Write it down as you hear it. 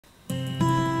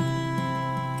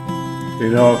You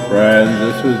know, friends,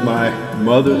 this was my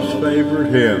mother's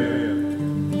favorite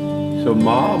hymn. So,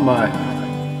 Mom, I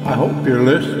hope you're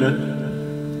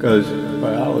listening, because,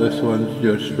 well, this one's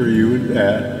just for you and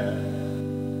Dad.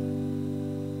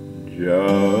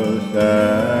 Just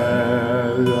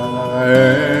as I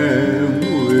am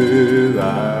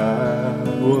without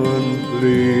one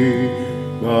plea,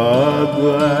 but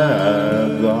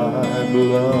that thy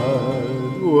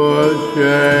blood was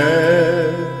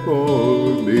shed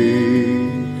for me,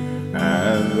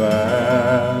 and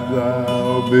that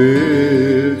thou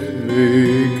bidst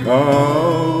me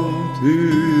come to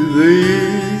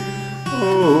thee, O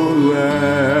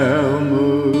Lamb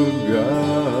of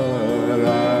God, I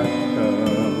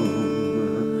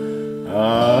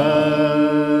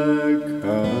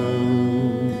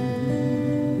come.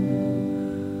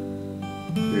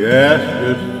 Yes,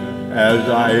 just as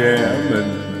I am,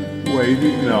 and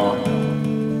waiting not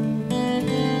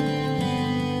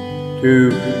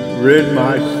to rid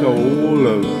my soul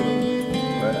of,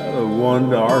 well, of one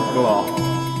dark lot.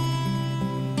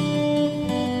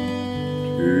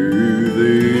 To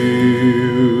thee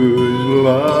whose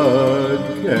blood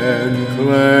can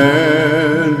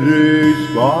cleanse each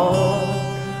spot,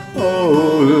 O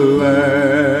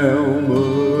Lamb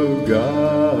of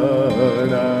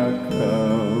God, I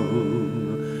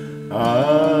come, I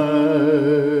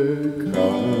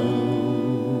come.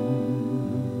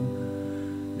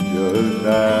 Just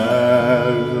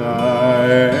as I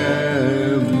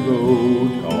am, though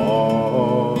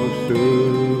tossed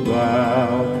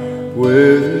about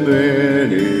with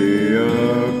many a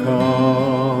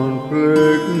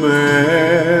conflict,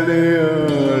 many a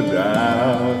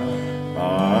doubt,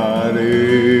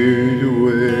 bodies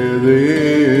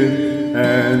within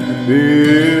and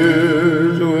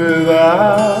fears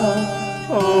without,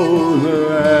 O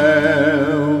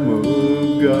Lamb of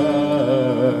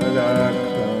God, I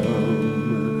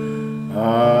come, I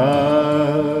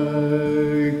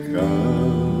come.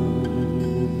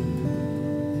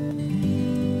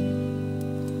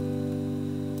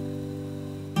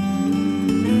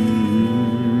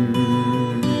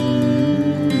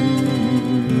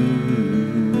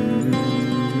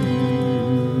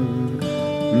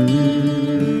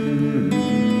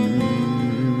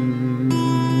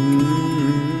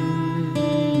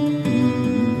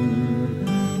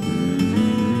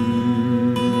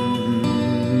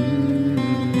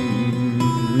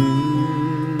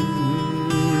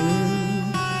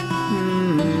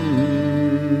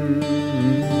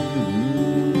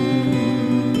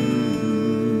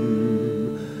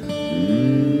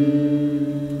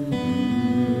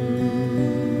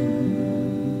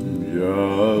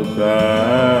 Just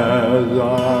as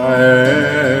I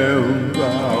am,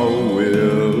 thou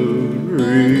wilt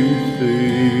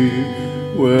receive,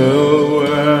 will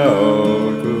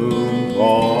welcome,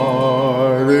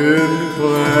 pardon,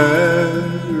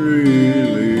 cleanse,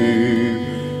 relieve,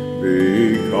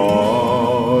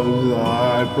 because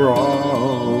thy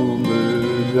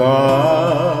promise I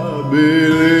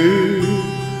believe,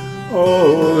 O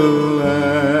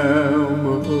Lamb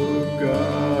of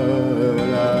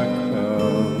God, I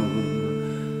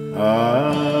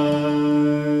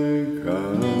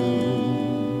come.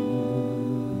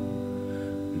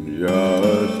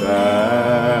 Just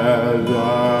as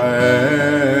I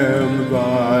am,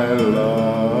 thy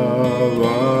love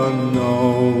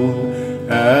unknown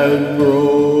has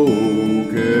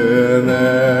broken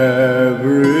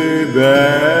every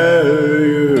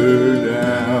barrier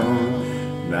down,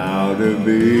 now to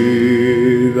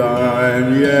be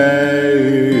thine,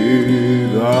 yea,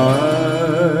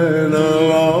 thine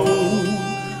alone,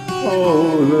 O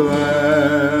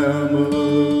Lamb of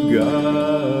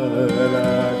God, I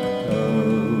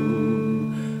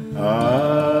come, I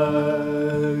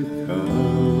come.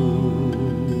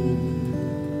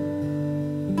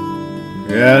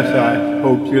 Yes, I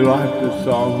hope you like this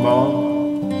song, Mom.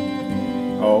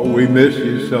 Oh, we miss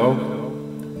you so.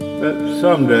 But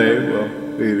someday we'll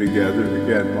be together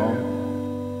again, Mom.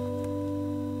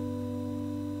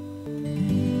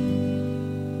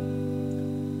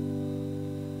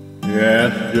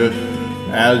 Yes, just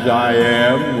as I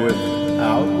am,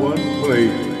 without one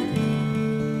plea,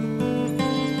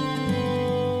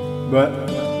 but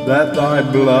that thy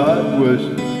blood was,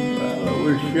 well, it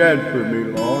was shed for me,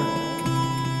 Lord,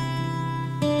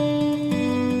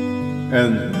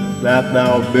 and that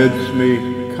thou bidst me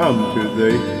come to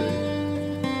thee.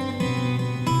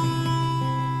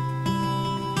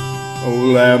 O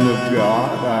Lamb of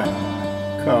God,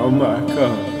 I come, I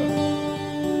come.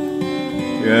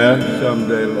 Yes,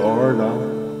 someday, Lord,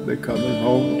 I'll be coming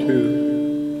home too.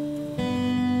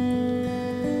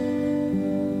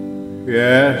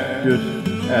 Yes, just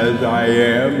as I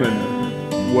am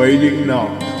and waiting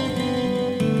not.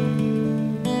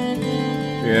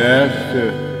 Yes,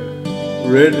 to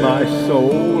rid my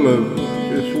soul of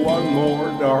just one more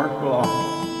dark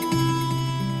blot.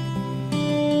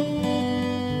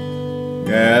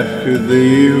 Yes, to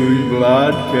Thee whose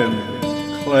blood can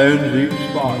cleanse each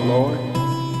spot, Lord.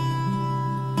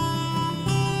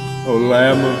 O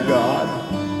Lamb of God,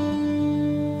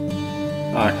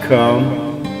 I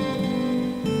come,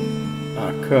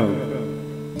 I come.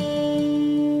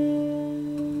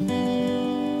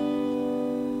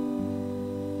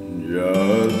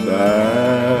 Just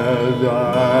as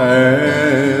I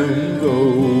am,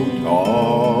 though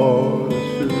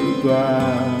tossed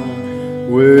about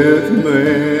with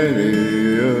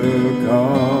many a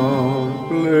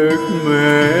conflict,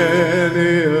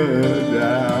 many a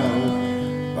doubt,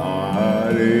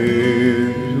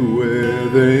 bodies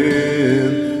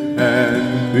within and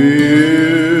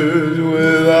fears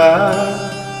without,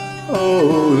 oh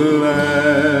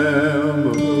Lamb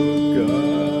of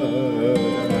God,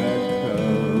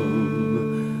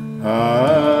 I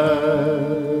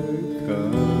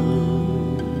come.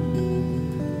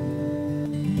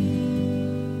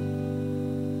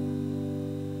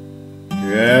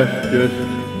 Yes, just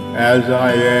as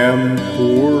I am,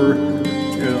 poor,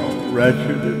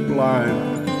 wretched and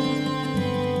blind.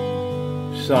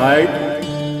 Sight,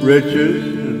 riches,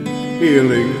 and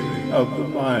healing of the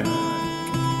mind.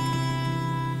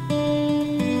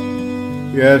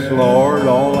 Yes, Lord,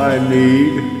 all I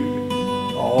need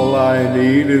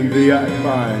in Thee I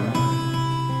find.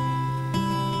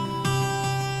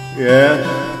 Yes,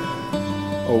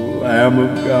 O Lamb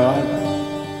of God,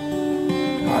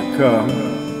 I come,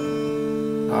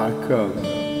 I come.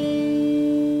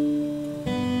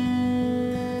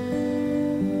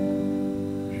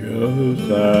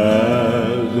 Just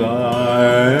as I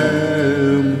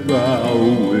am, Thou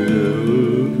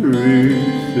wilt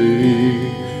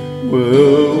receive,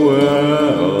 will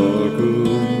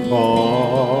welcome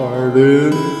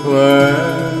pardon,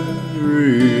 cleanse,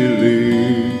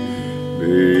 relief,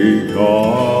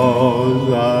 because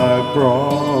Thy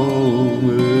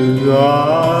promise I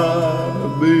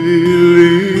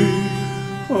believe,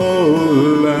 O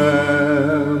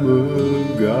Lamb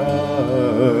of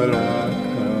God, I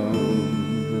come.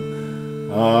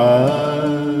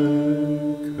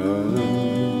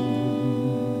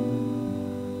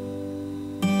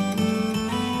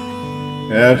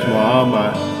 Yes, Mom,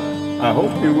 I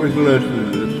hope you was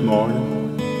listening this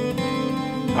morning.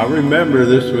 I remember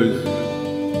this was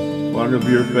one of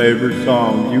your favorite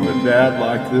songs. You and Dad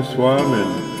like this one,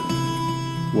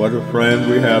 and what a friend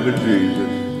we have in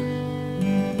Jesus.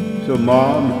 So,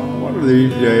 Mom, one of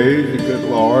these days, the good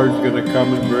Lord's going to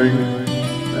come and bring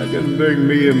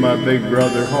me and my big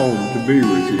brother home to be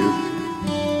with you.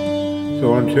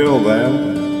 So until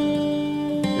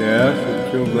then, yes,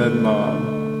 until then,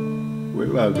 Mom, we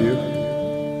love you.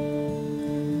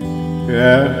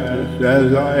 Yes, just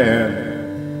as I am,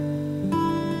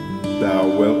 Thou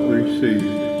wilt receive.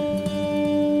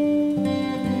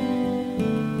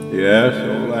 Yes,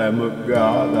 O Lamb of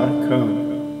God, I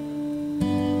come.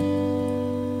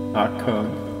 I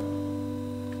come.